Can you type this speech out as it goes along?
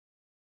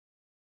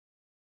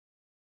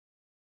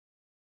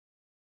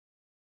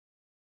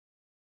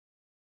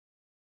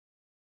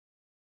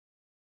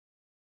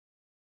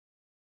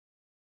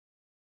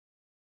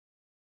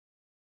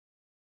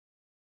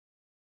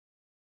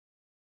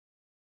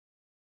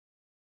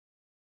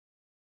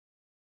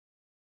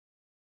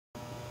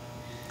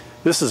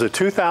This is a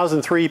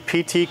 2003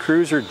 PT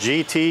Cruiser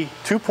GT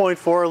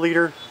 2.4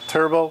 liter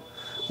turbo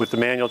with the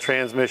manual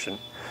transmission.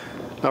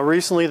 Now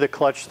recently the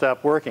clutch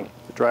stopped working.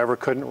 The driver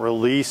couldn't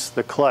release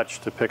the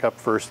clutch to pick up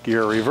first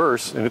gear or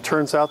reverse, and it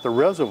turns out the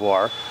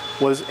reservoir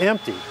was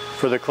empty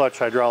for the clutch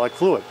hydraulic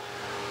fluid.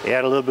 They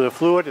add a little bit of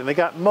fluid and they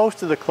got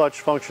most of the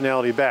clutch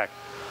functionality back.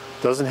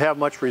 Doesn't have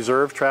much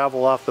reserve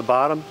travel off the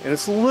bottom, and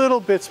it's a little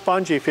bit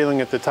spongy feeling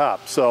at the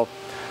top, so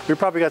we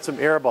probably got some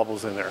air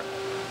bubbles in there.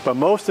 But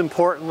most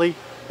importantly,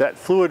 that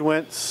fluid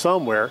went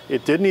somewhere.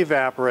 It didn't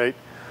evaporate,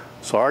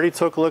 so I already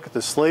took a look at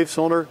the slave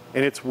cylinder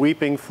and it's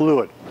weeping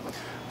fluid.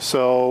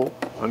 So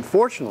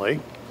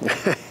unfortunately,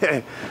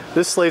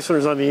 this slave cylinder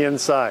is on the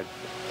inside,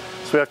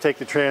 so we have to take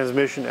the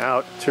transmission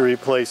out to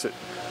replace it.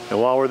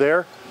 And while we're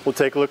there, we'll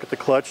take a look at the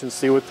clutch and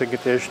see what the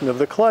condition of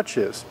the clutch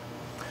is.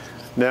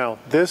 Now,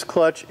 this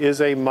clutch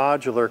is a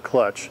modular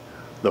clutch.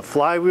 The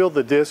flywheel,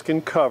 the disc,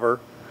 and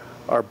cover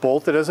are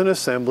bolted as an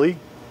assembly,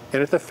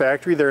 and at the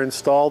factory they're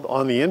installed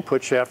on the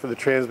input shaft of the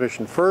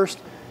transmission first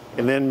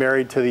and then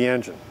married to the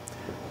engine.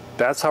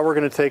 That's how we're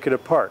going to take it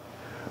apart.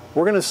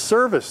 We're going to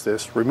service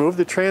this, remove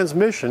the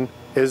transmission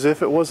as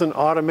if it was an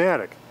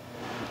automatic.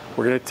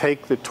 We're going to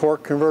take the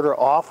torque converter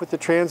off with the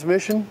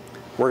transmission.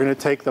 We're going to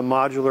take the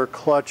modular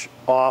clutch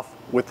off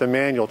with the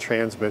manual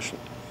transmission.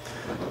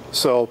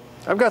 So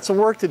I've got some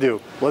work to do.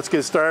 Let's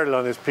get started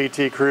on this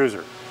PT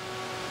Cruiser.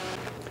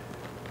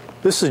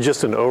 This is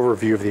just an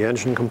overview of the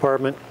engine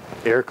compartment.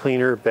 Air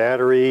cleaner,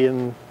 battery,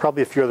 and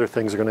probably a few other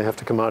things are going to have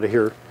to come out of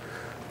here.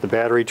 The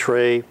battery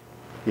tray,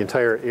 the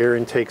entire air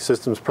intake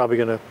system is probably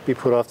going to be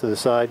put off to the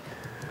side.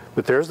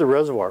 But there's the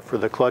reservoir for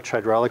the clutch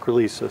hydraulic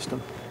release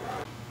system.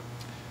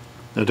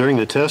 Now during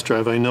the test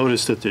drive I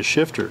noticed that the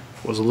shifter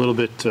was a little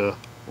bit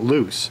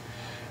loose.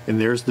 And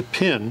there's the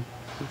pin,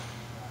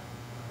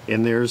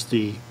 and there's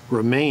the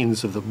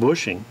remains of the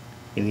bushing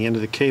in the end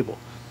of the cable.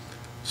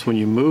 So when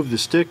you move the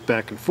stick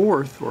back and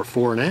forth, or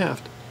fore and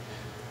aft,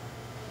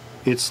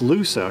 it's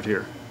loose out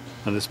here.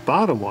 Now this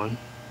bottom one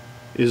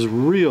is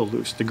real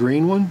loose. The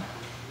green one,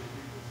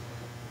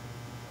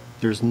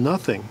 there's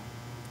nothing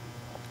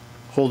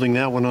holding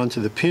that one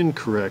onto the pin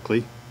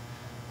correctly.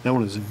 That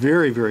one is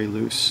very, very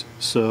loose.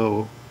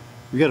 So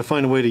we got to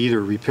find a way to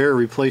either repair or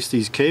replace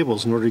these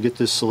cables in order to get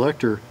this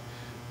selector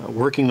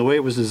working the way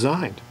it was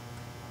designed.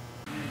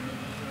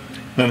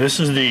 Now this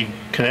is the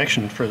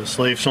connection for the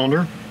slave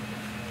cylinder.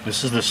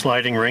 This is the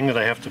sliding ring that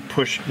I have to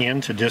push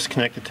in to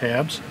disconnect the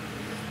tabs.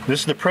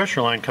 This is the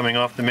pressure line coming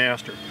off the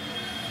master.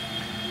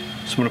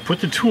 So I'm going to put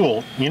the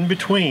tool in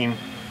between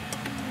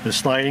the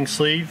sliding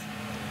sleeve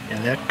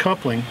and that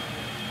coupling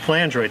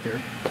flange right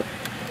there.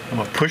 I'm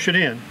going to push it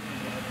in.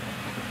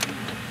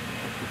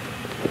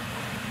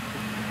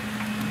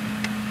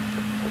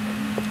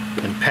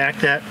 And pack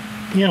that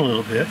in a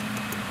little bit.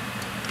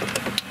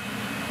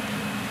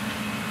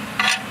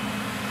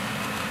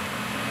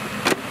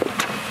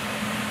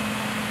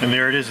 And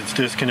there it is, it's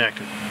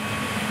disconnected.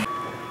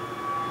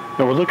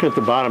 Now we're looking at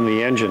the bottom of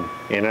the engine,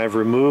 and I've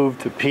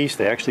removed a piece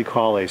they actually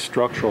call a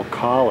structural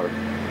collar.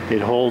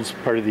 It holds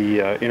part of the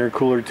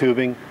intercooler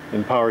tubing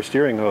and power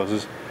steering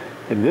hoses,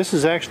 and this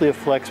is actually a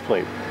flex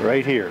plate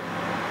right here.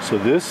 So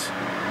this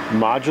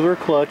modular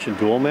clutch and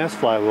dual mass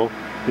flywheel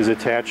is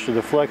attached to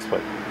the flex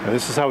plate. Now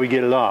this is how we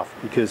get it off,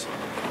 because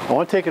I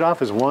want to take it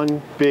off as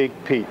one big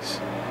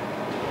piece.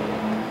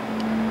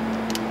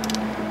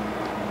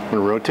 I'm going to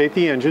rotate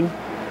the engine.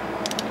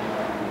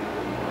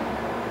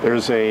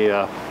 There's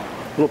a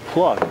little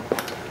plug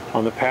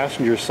on the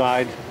passenger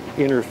side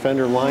inner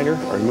fender liner.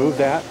 I'll remove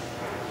that.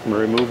 I'm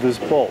going to remove this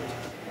bolt.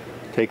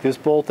 Take this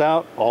bolt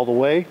out all the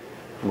way,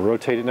 I'm going to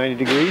rotate it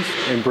 90 degrees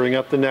and bring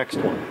up the next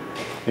one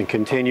and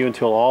continue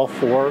until all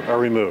four are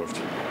removed.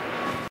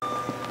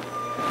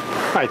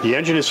 Alright, the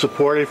engine is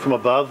supported from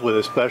above with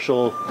a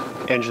special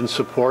engine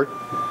support.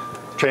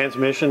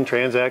 Transmission,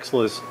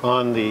 transaxle is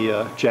on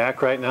the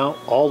jack right now.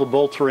 All the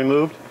bolts are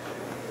removed,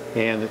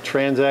 and the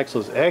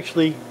transaxle is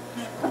actually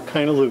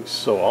kind of loose.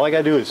 So all I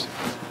gotta do is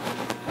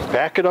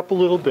back it up a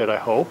little bit, I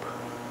hope.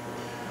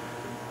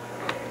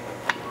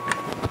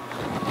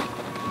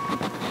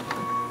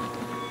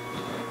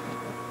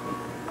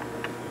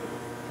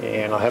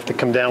 And I'll have to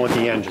come down with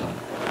the engine.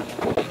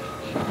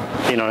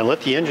 You know, I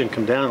let the engine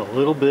come down a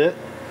little bit.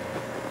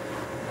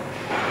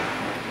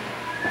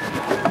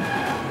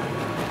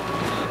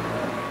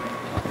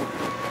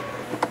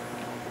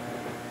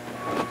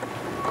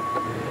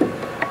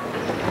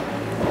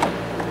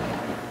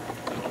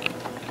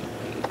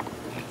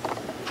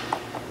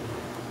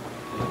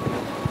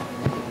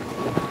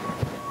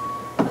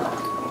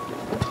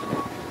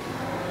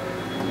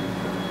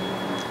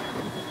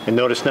 And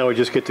notice now we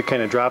just get to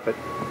kind of drop it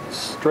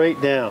straight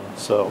down.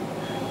 So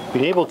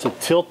being able to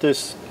tilt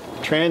this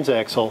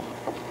transaxle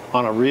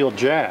on a real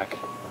jack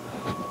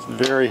is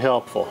very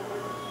helpful.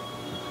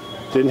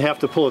 Didn't have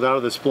to pull it out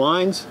of the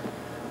splines.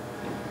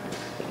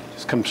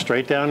 Just come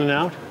straight down and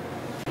out.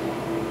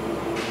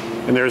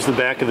 And there's the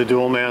back of the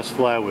dual mass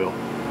flywheel.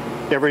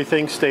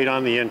 Everything stayed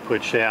on the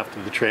input shaft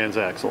of the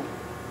transaxle.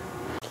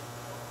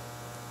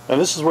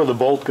 And this is where the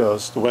bolt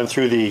goes. It went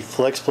through the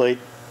flex plate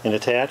and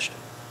attached.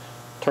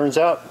 Turns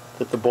out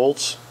that the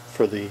bolts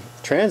for the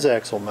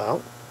transaxle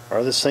mount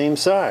are the same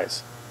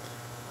size.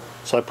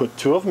 So I put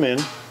 2 of them in,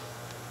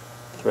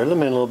 threaded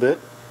them in a little bit.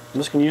 I'm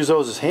just going to use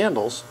those as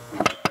handles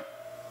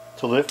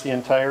to lift the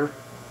entire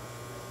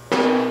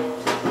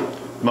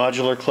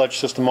modular clutch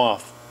system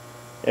off.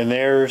 And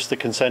there's the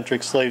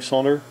concentric slave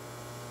cylinder,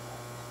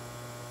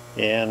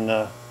 and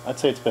I'd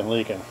say it's been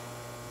leaking.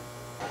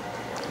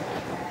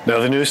 Now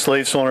the new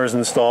slave cylinder is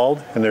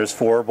installed, and there's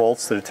 4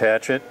 bolts that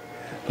attach it,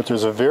 but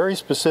there's a very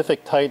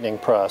specific tightening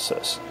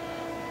process.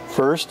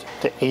 First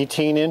to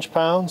 18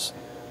 inch-pounds,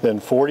 then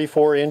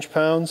 44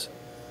 inch-pounds,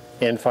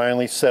 and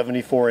finally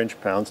 74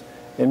 inch-pounds.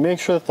 And make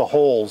sure that the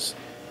holes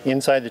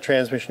inside the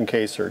transmission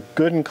case are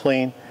good and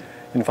clean,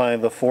 and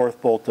finally the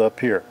 4th bolt up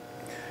here.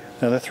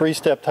 Now the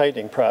 3-step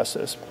tightening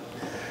process.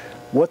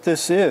 What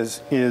this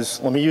is,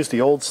 let me use the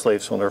old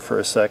slave cylinder for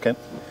a second.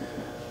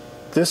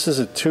 This is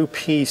a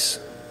 2-piece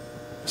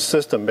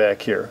system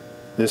back here.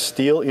 This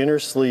steel inner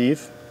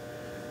sleeve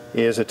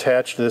is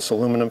attached to this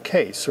aluminum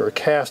case, or a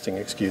casting,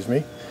 excuse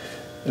me.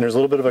 And there's a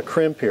little bit of a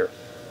crimp here.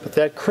 But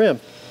that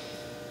crimp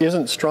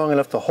isn't strong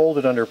enough to hold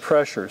it under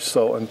pressure,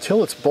 so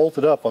until it's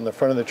bolted up on the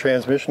front of the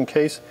transmission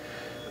case,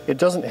 it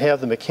doesn't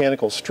have the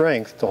mechanical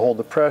strength to hold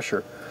the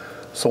pressure.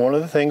 So one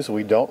of the things that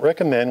we don't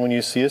recommend when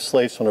you see a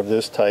slave cylinder of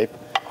this type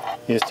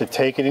is to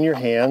take it in your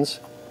hands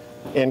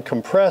and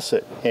compress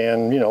it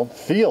and,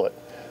 feel it.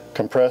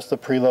 Compress the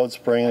preload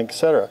spring,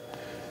 etc.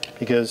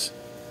 Because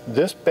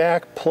this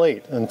back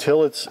plate,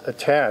 until it's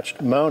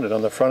attached, mounted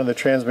on the front of the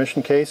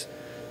transmission case,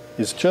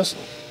 is just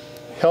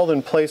held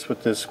in place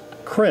with this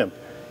crimp.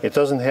 It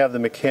doesn't have the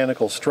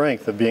mechanical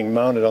strength of being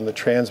mounted on the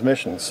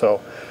transmission.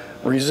 So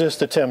resist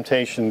the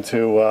temptation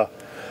to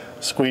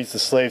squeeze the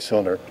slave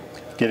cylinder.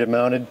 Get it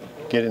mounted,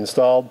 get it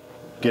installed,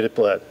 get it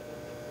bled.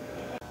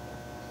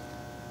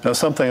 Now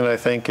something that I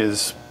think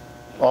is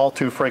all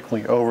too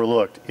frequently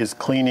overlooked is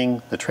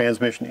cleaning the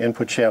transmission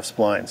input shaft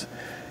splines.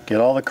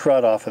 Get all the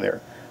crud off of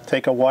there.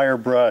 Take a wire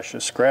brush,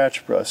 a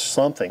scratch brush,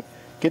 something.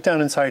 Get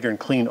down inside here and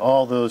clean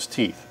all those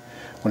teeth.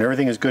 When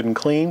everything is good and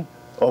clean,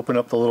 open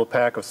up the little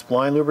pack of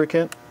spline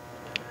lubricant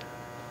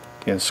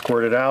and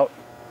squirt it out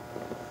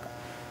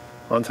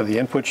onto the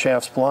input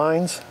shaft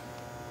splines.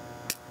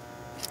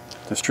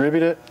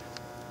 Distribute it.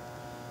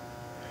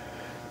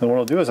 Then what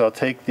I'll do is I'll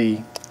take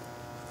the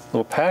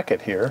little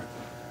packet here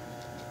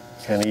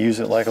and use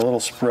it like a little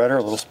spreader,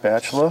 a little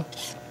spatula,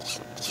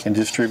 and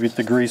distribute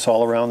the grease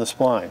all around the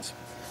splines.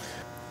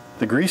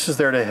 The grease is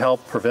there to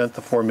help prevent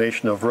the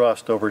formation of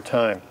rust over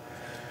time.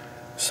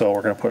 So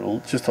we're going to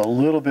put just a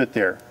little bit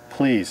there.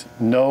 Please,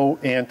 no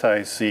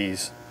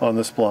anti-seize on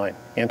the spline.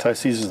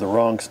 Anti-seize is the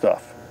wrong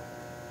stuff.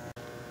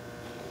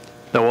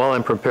 Now while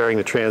I'm preparing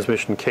the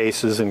transmission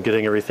cases and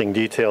getting everything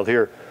detailed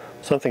here,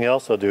 something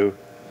else I'll do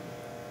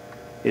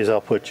is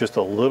I'll put just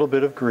a little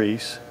bit of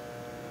grease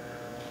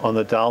on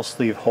the dowel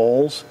sleeve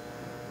holes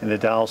and the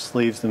dowel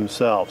sleeves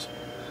themselves.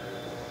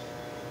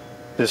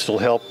 This will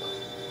help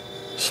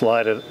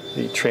slide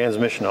the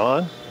transmission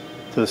on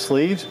to the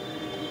sleeves,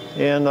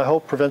 and I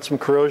hope prevent some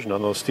corrosion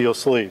on those steel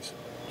sleeves.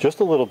 Just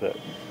a little bit.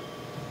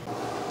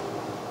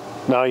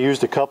 Now I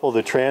used a couple of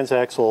the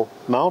transaxle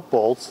mount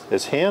bolts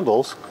as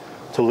handles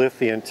to lift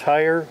the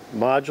entire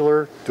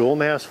modular dual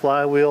mass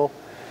flywheel,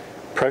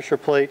 pressure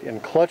plate,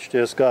 and clutch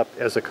disc up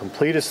as a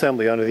complete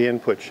assembly under the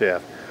input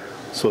shaft.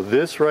 So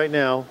this right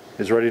now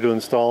is ready to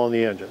install on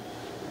the engine.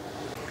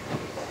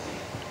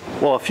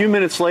 Well, a few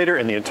minutes later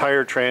and the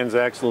entire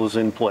transaxle is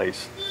in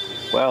place.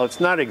 Well, it's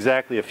not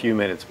exactly a few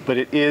minutes, but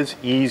it is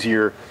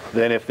easier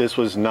than if this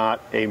was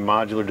not a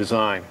modular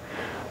design.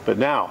 But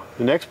now,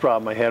 the next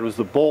problem I had was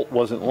the bolt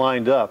wasn't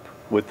lined up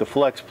with the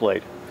flex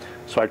plate.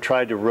 So I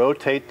tried to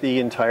rotate the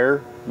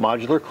entire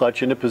modular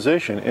clutch into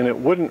position, and it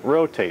wouldn't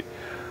rotate.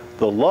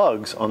 The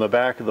lugs on the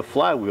back of the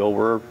flywheel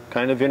were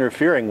kind of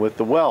interfering with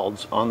the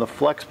welds on the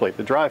flex plate,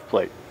 the drive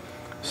plate.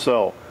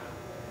 So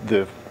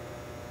the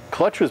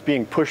clutch was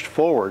being pushed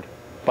forward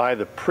by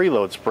the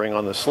preload spring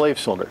on the slave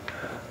cylinder.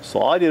 So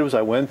all I did was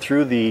I went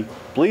through the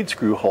bleed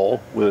screw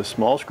hole with a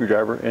small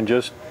screwdriver and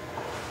just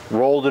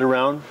rolled it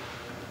around,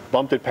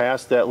 bumped it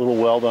past that little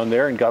weld on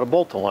there, and got a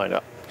bolt to line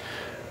up.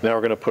 Now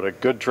we're going to put a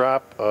good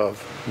drop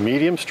of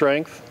medium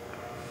strength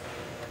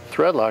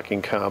thread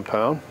locking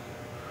compound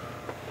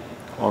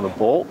on the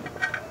bolt.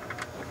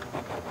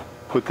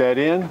 Put that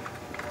in,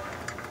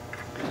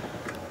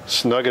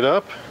 snug it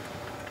up,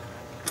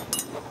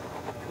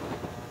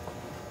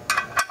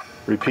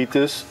 repeat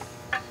this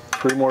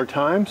 3 more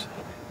times,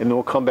 and then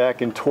we'll come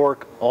back and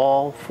torque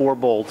all 4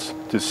 bolts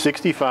to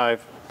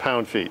 65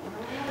 pound-feet.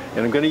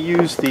 And I'm going to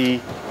use the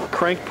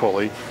crank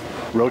pulley,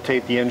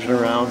 rotate the engine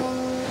around,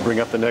 bring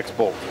up the next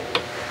bolt.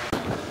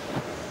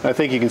 I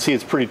think you can see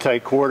it's pretty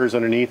tight quarters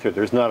underneath it.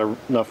 There's not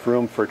enough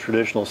room for a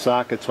traditional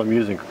socket, so I'm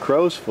using a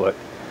crow's foot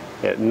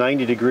at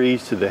 90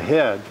 degrees to the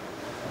head.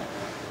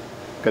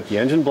 Got the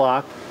engine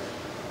blocked,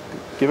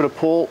 give it a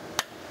pull,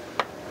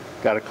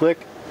 got a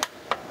click,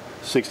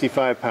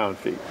 65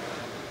 pound-feet.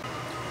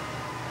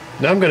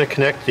 Now I'm going to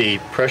connect the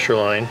pressure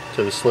line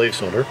to the slave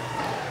cylinder,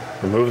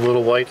 remove the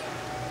little white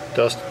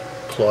dust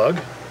plug.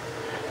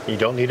 You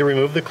don't need to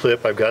remove the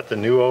clip. I've got the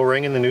new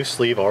O-ring and the new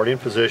sleeve already in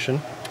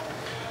position.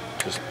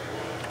 Just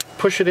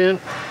push it in,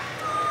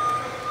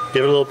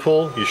 give it a little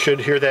pull. You should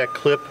hear that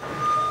clip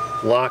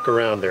lock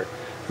around there.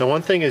 Now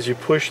one thing is you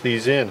push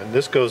these in, and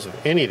this goes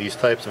with any of these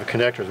types of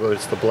connectors, whether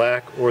it's the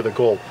black or the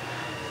gold.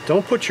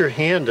 Don't put your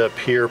hand up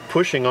here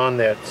pushing on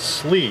that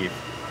sleeve,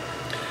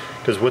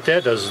 because what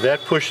that does is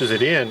that pushes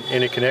it in,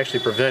 and it can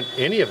actually prevent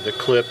any of the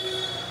clip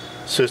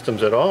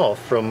systems at all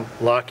from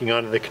locking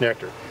onto the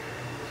connector.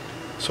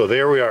 So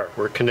there we are,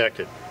 we're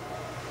connected.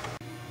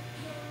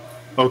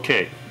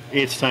 Okay,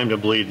 it's time to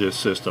bleed this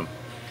system.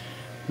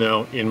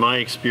 Now, in my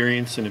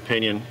experience and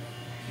opinion,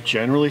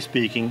 generally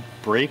speaking,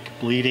 brake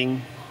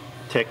bleeding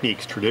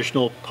techniques,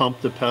 traditional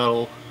pump the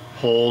pedal,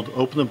 hold,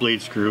 open the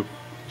bleed screw,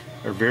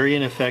 are very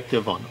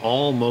ineffective on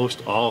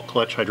almost all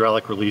clutch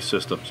hydraulic release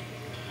systems.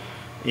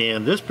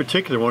 And this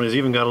particular one has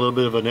even got a little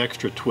bit of an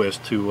extra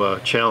twist to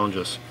challenge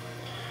us.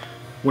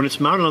 When it's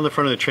mounted on the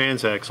front of the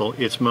transaxle,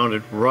 it's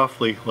mounted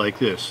roughly like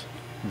this.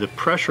 The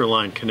pressure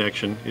line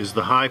connection is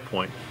the high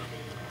point.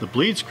 The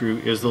bleed screw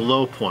is the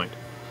low point.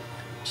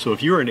 So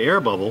if you're an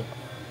air bubble,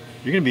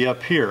 you're going to be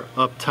up here,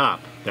 up top.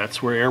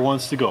 That's where air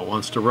wants to go,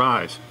 wants to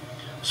rise.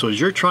 So as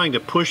you're trying to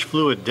push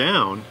fluid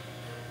down,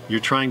 you're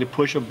trying to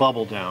push a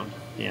bubble down.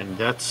 And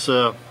that's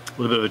a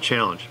little bit of a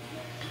challenge.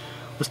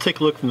 Let's take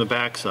a look from the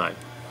back side.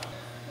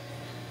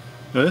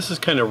 Now this is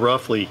kind of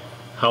roughly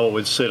how it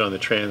would sit on the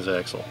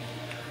transaxle.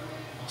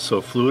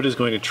 So fluid is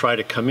going to try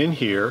to come in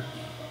here.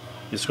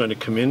 It's going to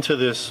come into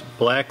this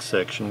black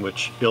section,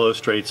 which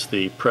illustrates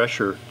the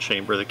pressure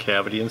chamber, the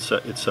cavity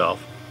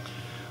itself.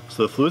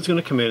 So the fluid's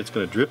going to come in, it's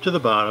going to drip to the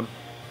bottom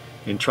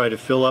and try to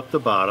fill up the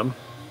bottom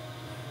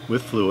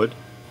with fluid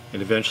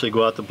and eventually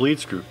go out the bleed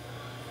screw.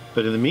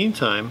 But in the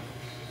meantime,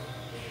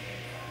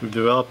 we've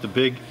developed a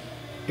big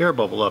air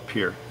bubble up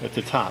here at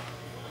the top.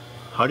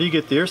 How do you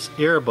get this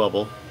air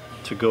bubble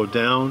to go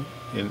down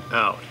and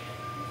out?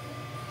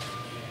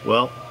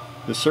 Well,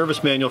 the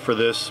service manual for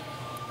this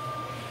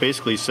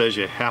basically says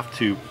you have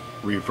to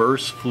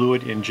reverse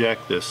fluid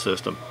inject this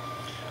system.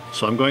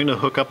 So I'm going to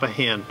hook up a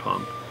hand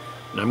pump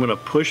and I'm going to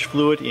push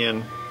fluid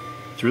in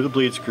through the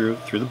bleed screw,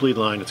 through the bleed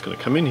line. It's going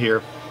to come in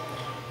here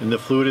and the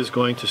fluid is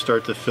going to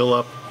start to fill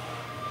up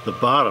the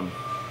bottom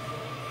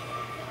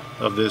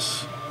of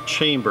this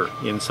chamber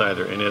inside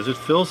there, and as it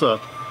fills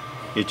up,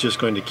 it's just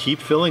going to keep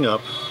filling up,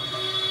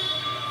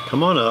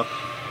 come on up,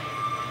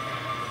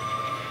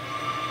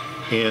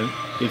 and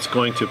it's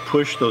going to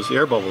push those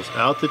air bubbles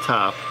out the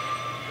top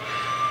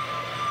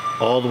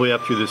all the way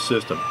up through this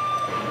system.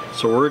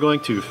 So we're going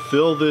to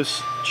fill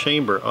this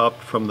chamber up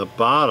from the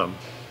bottom,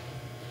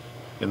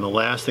 and the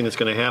last thing that's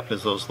going to happen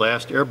is those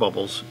last air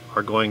bubbles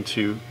are going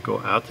to go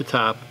out the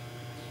top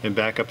and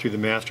back up through the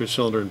master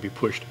cylinder and be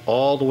pushed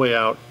all the way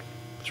out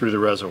through the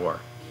reservoir.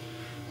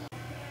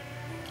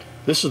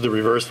 This is the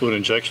reverse fluid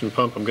injection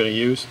pump I'm going to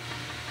use.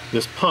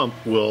 This pump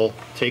will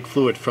take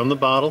fluid from the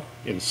bottle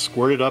and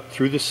squirt it up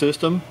through the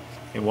system,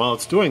 and while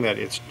it's doing that,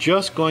 it's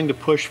just going to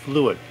push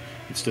fluid.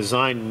 It's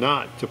designed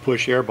not to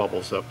push air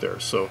bubbles up there.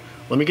 So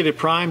let me get it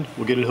primed,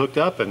 we'll get it hooked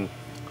up, and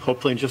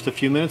hopefully in just a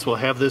few minutes we'll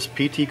have this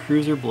PT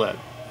Cruiser bled.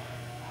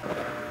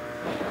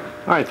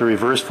 Alright, the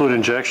reverse fluid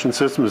injection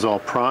system is all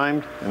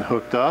primed and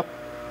hooked up.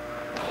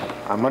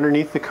 I'm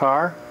underneath the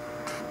car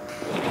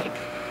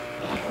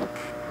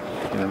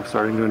and I'm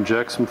starting to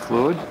inject some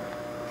fluid.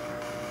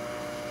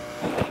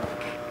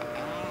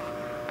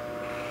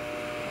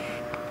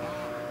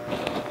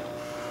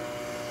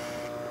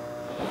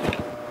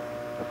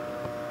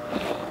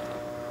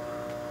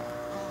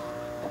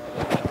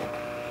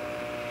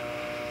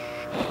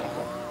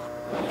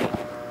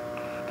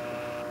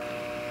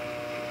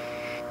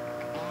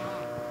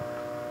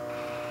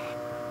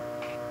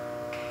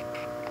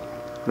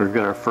 We've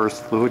got our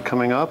first fluid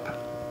coming up.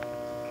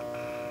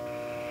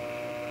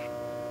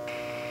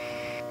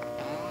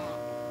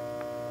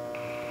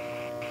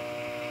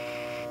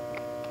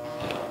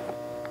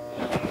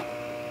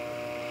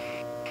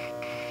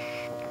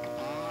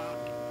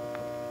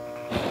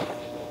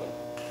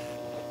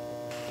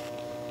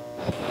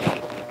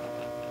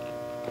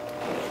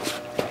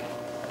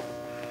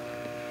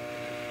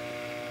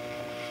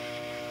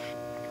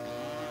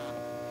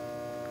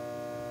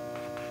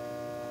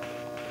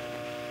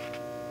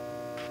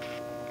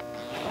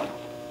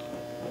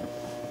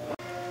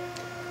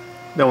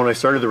 Now when I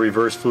started the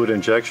reverse fluid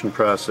injection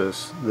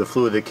process, the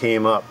fluid that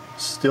came up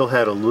still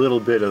had a little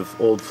bit of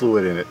old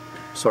fluid in it.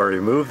 So I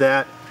removed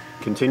that,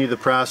 continued the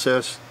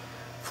process,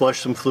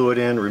 flushed some fluid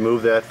in,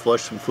 removed that,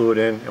 flushed some fluid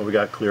in, and we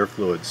got clear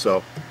fluid.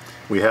 So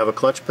we have a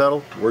clutch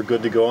pedal, we're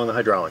good to go on the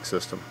hydraulic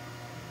system.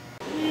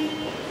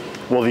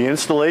 Well, the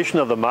installation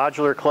of the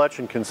modular clutch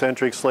and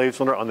concentric slave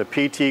cylinder on the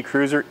PT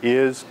Cruiser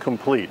is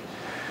complete.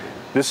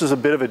 This is a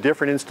bit of a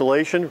different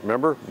installation.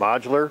 Remember,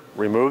 modular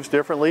removes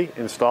differently,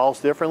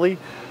 installs differently,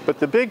 but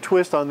the big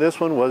twist on this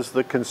one was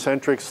the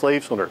concentric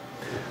slave cylinder.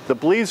 The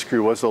bleed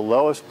screw was the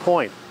lowest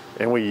point,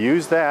 and we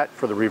used that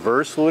for the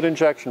reverse fluid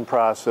injection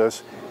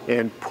process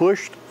and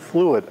pushed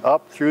fluid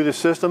up through the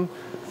system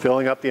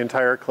filling up the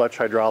entire clutch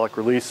hydraulic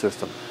release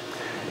system.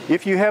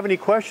 If you have any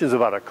questions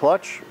about a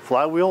clutch,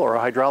 flywheel, or a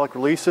hydraulic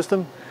release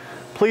system,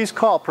 please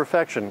call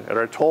Perfection at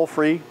our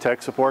toll-free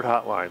tech support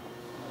hotline.